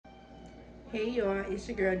Hey y'all, it's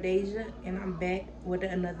your girl Deja and I'm back with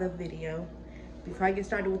another video. Before I get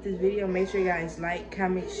started with this video, make sure you guys like,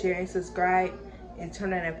 comment, share, and subscribe, and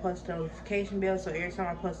turn on that post notification bell so every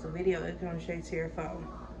time I post a video it comes straight to your phone.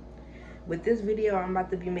 With this video, I'm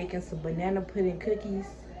about to be making some banana pudding cookies,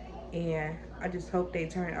 and I just hope they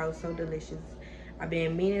turn out so delicious. I've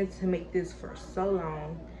been meaning to make this for so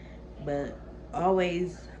long, but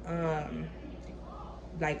always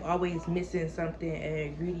missing something, an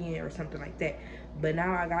ingredient or something like that. But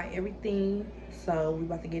now I got everything, so we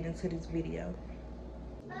about to get into this video.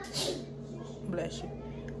 Bless you.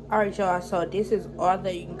 Alright y'all, so this is all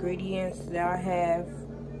the ingredients that I have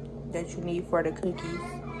that you need for the cookies.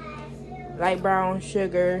 Light brown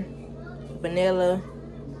sugar, vanilla,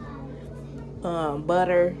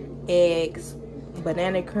 butter, eggs,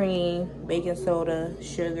 banana cream, baking soda,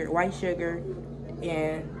 sugar, white sugar,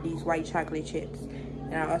 and these white chocolate chips.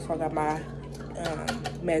 And I also got my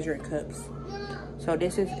measuring cups. So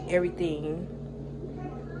this is everything.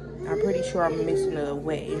 I'm pretty sure I'm missing a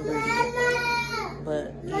wet ingredient,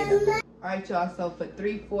 but yeah. Alright y'all, so for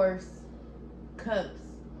 3/4 cups,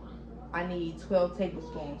 I need 12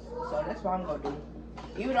 tablespoons. So that's what I'm gonna do.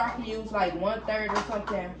 Even though I can use like 1/3 or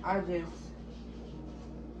something, I'm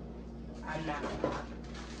not.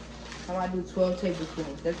 I'm gonna do 12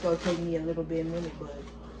 tablespoons. That's gonna take me a little bit of minute, but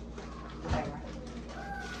whatever.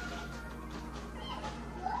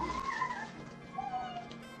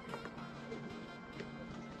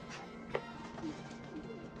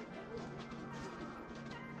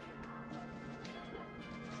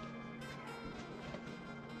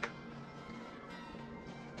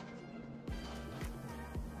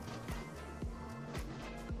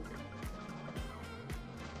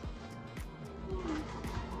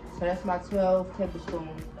 So that's my 12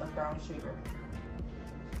 tablespoons of brown sugar.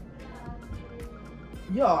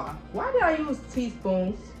 Y'all, why did I use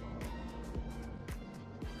teaspoons?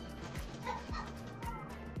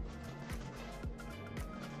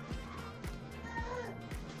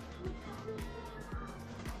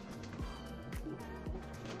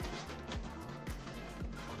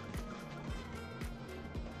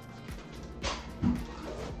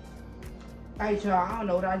 Alright y'all, I don't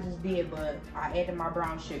know what I just did, but I added my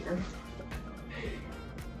brown sugar.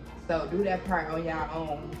 So do that part on your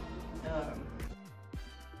own.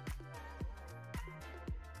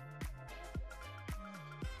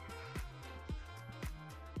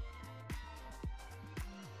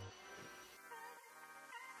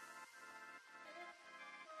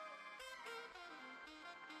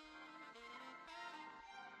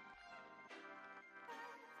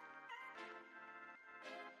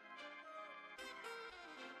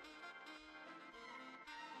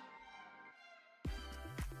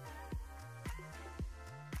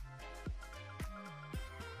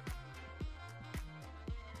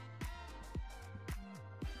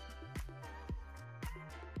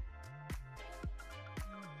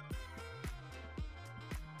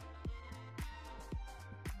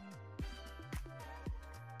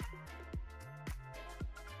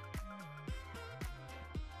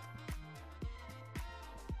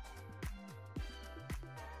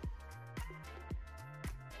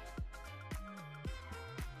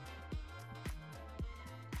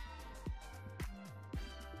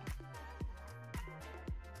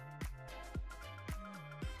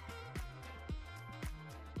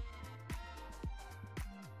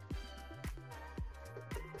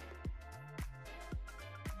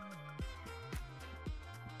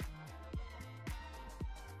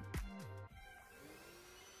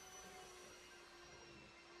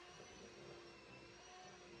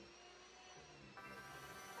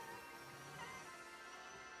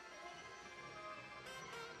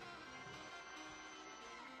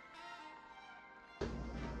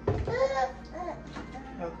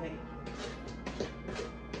 Okay.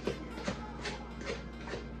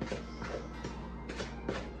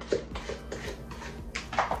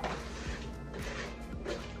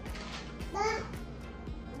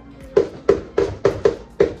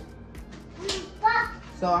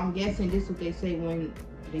 So I'm guessing this is what they say when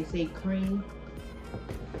they say cream.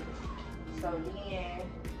 So then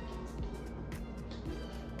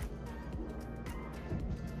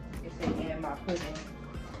it say add my pudding.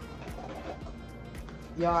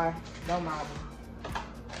 Y'all, don't mind me.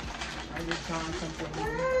 I'm just trying something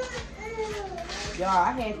new. Y'all,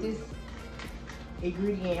 I had this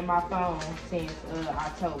ingredient in my phone since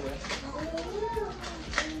October.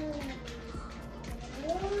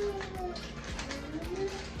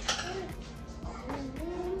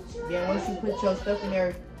 Then once you put your stuff in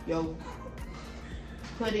there, your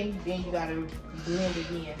pudding, then you gotta blend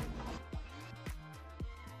again.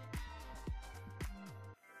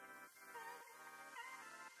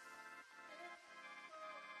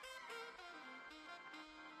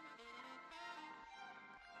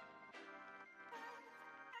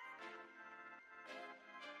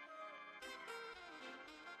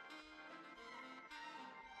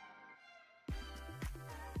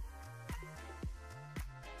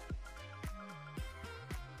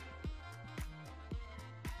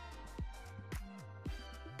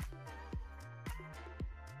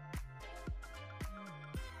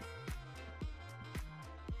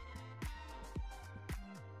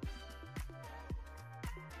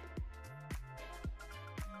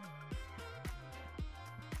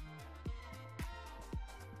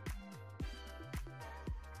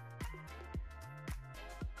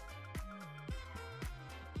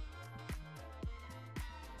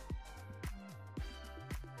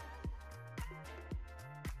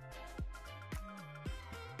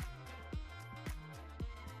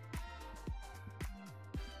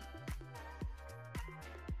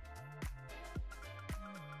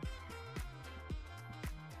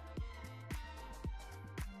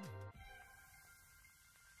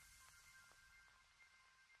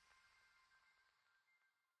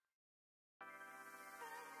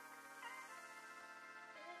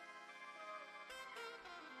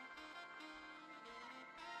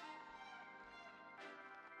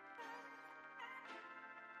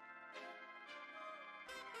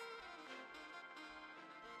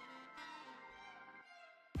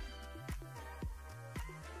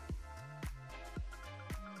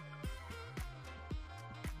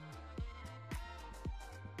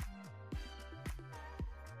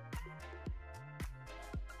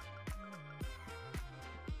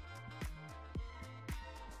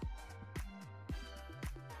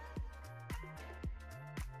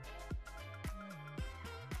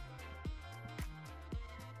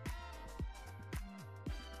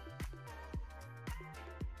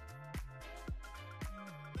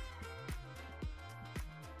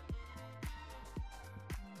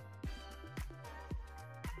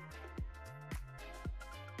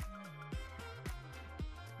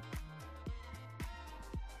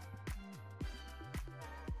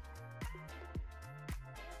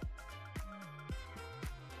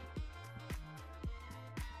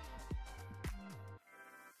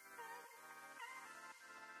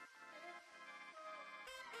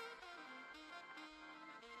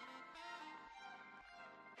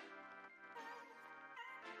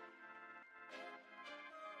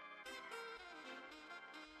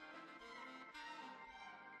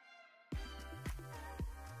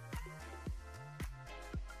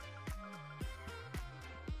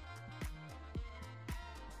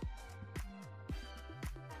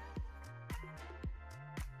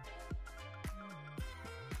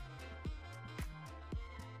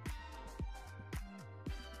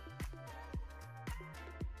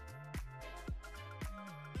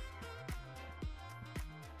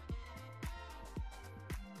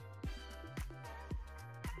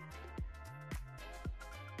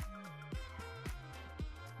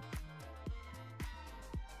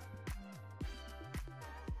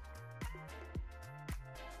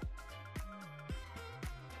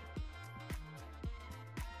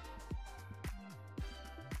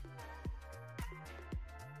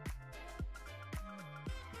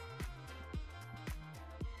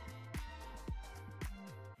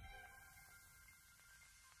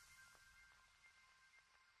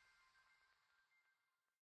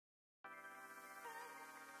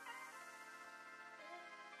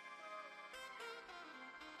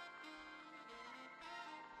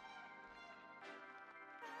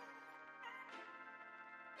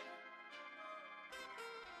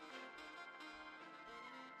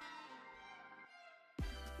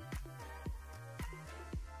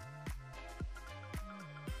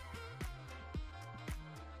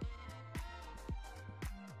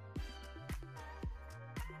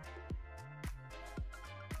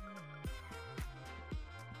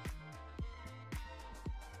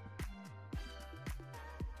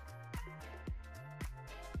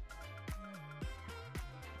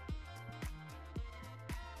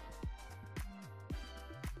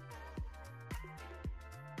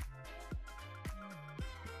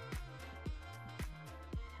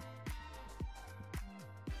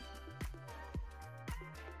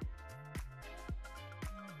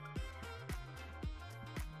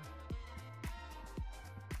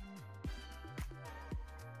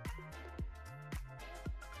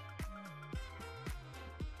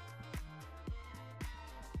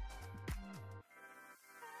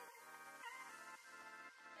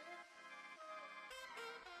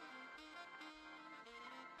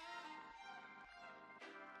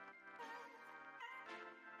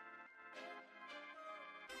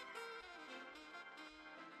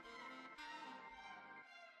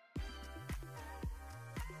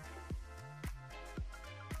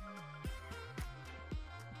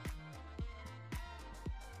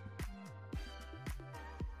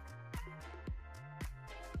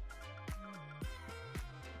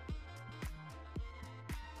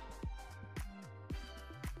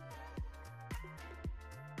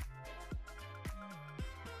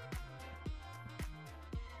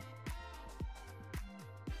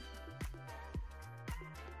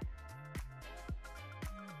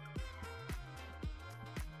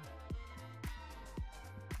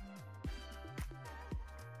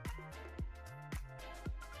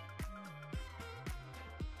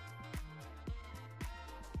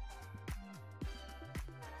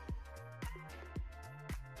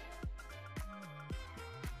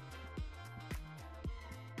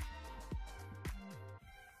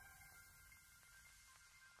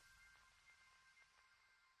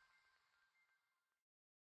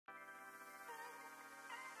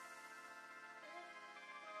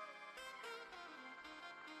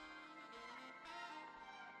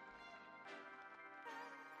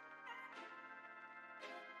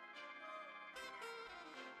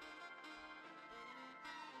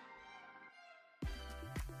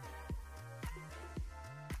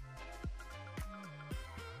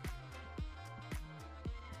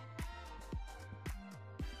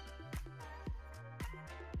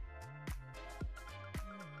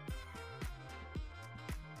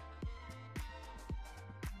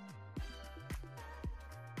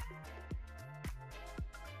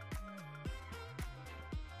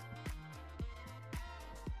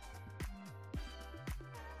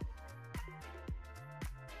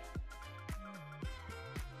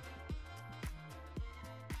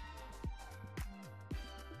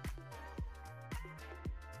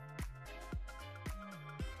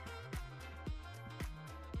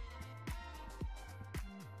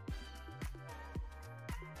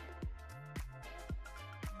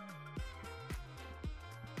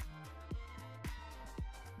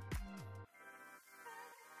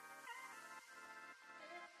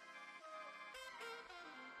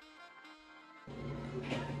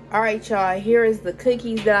 All right, y'all, here is the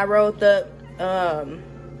cookies that I rolled up.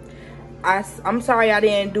 I'm sorry I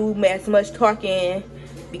didn't do as much talking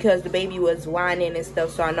because the baby was whining and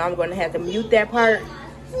stuff, so I know I'm gonna have to mute that part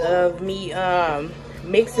of me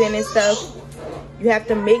mixing and stuff. You have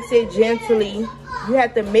to mix it gently. You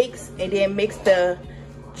have to mix and then mix the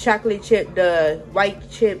chocolate chip, the white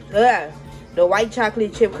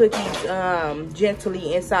chocolate chip cookies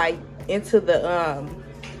gently inside into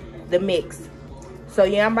the mix. So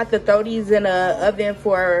yeah, I'm about to throw these in the oven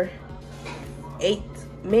for 8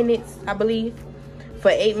 minutes, I believe,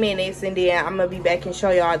 for 8 minutes, and then I'm gonna be back and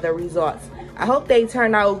show y'all the results. I hope they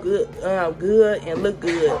turn out good, good and look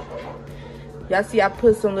good. Y'all see I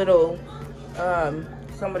put some little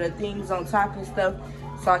some of the things on top and stuff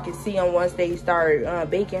so I can see them once they start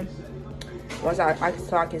baking. Once so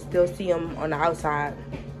I can still see them on the outside.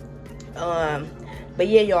 But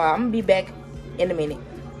yeah, y'all, I'm gonna be back in a minute.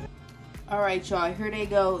 All right, y'all, here they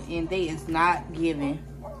go, and they is not giving.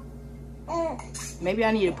 Maybe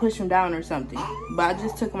I need to push them down or something, but I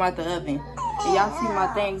just took them out the oven. And y'all see my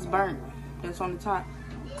things burnt that's on the top.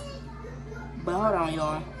 But hold on,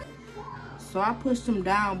 y'all. So I pushed them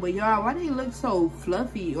down, but y'all, why they look so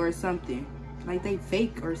fluffy or something? Like they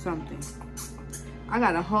fake or something. I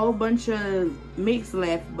got a whole bunch of mix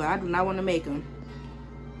left, but I do not want to make them.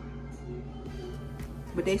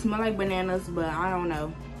 But they smell like bananas, but I don't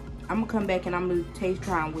know. I'm gonna come back and I'm gonna taste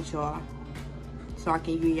try them with y'all so I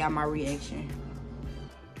can give y'all my reaction.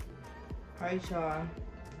 All right, y'all.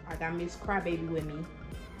 I got Miss Crybaby with me,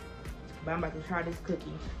 but I'm about to try this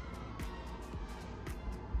cookie.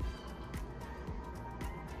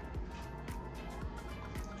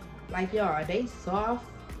 Like, y'all, they soft,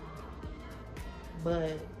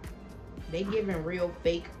 but they giving real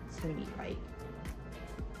fake to me. Like,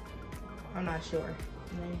 I'm not sure.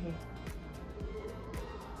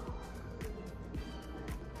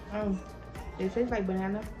 Oh, it tastes like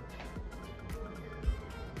banana.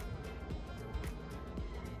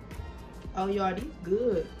 Oh, y'all, these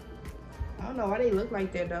good. I don't know why they look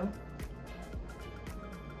like that though.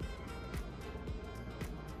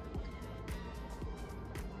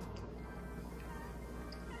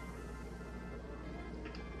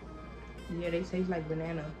 Yeah, they taste like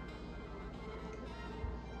banana.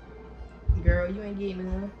 Girl, you ain't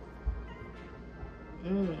getting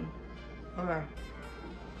none. Okay.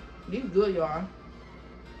 These good, y'all.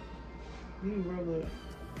 These real good.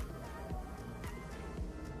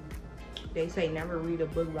 They say never read a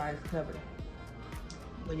book by its cover.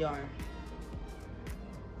 But y'all,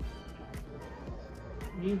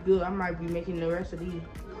 these good. I might be making the rest of these.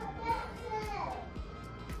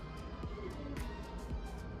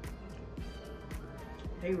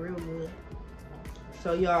 They real good.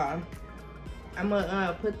 So y'all, I'm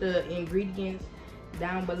gonna put the ingredients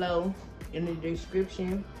down below in the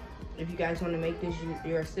description if you guys want to make this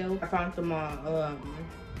yourself. I found them on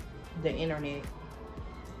the internet,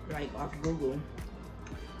 like off Google.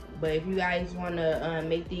 But if you guys want to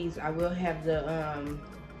make these, I will have the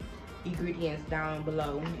ingredients down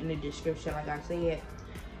below in the description, like I said.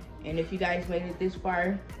 And if you guys made it this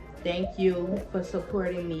far, thank you for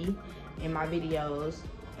supporting me in my videos.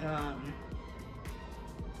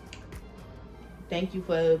 Thank you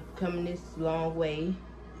for coming this long way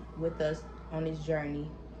with us on this journey.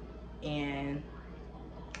 And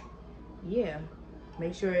yeah,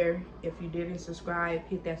 make sure if you didn't subscribe,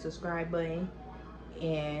 hit that subscribe button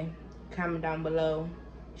and comment down below,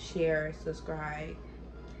 share, subscribe,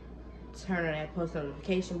 turn on that post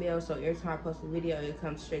notification bell so every time I post a video it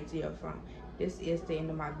comes straight to your phone. This is the end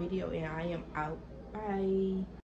of my video and I am out. Bye.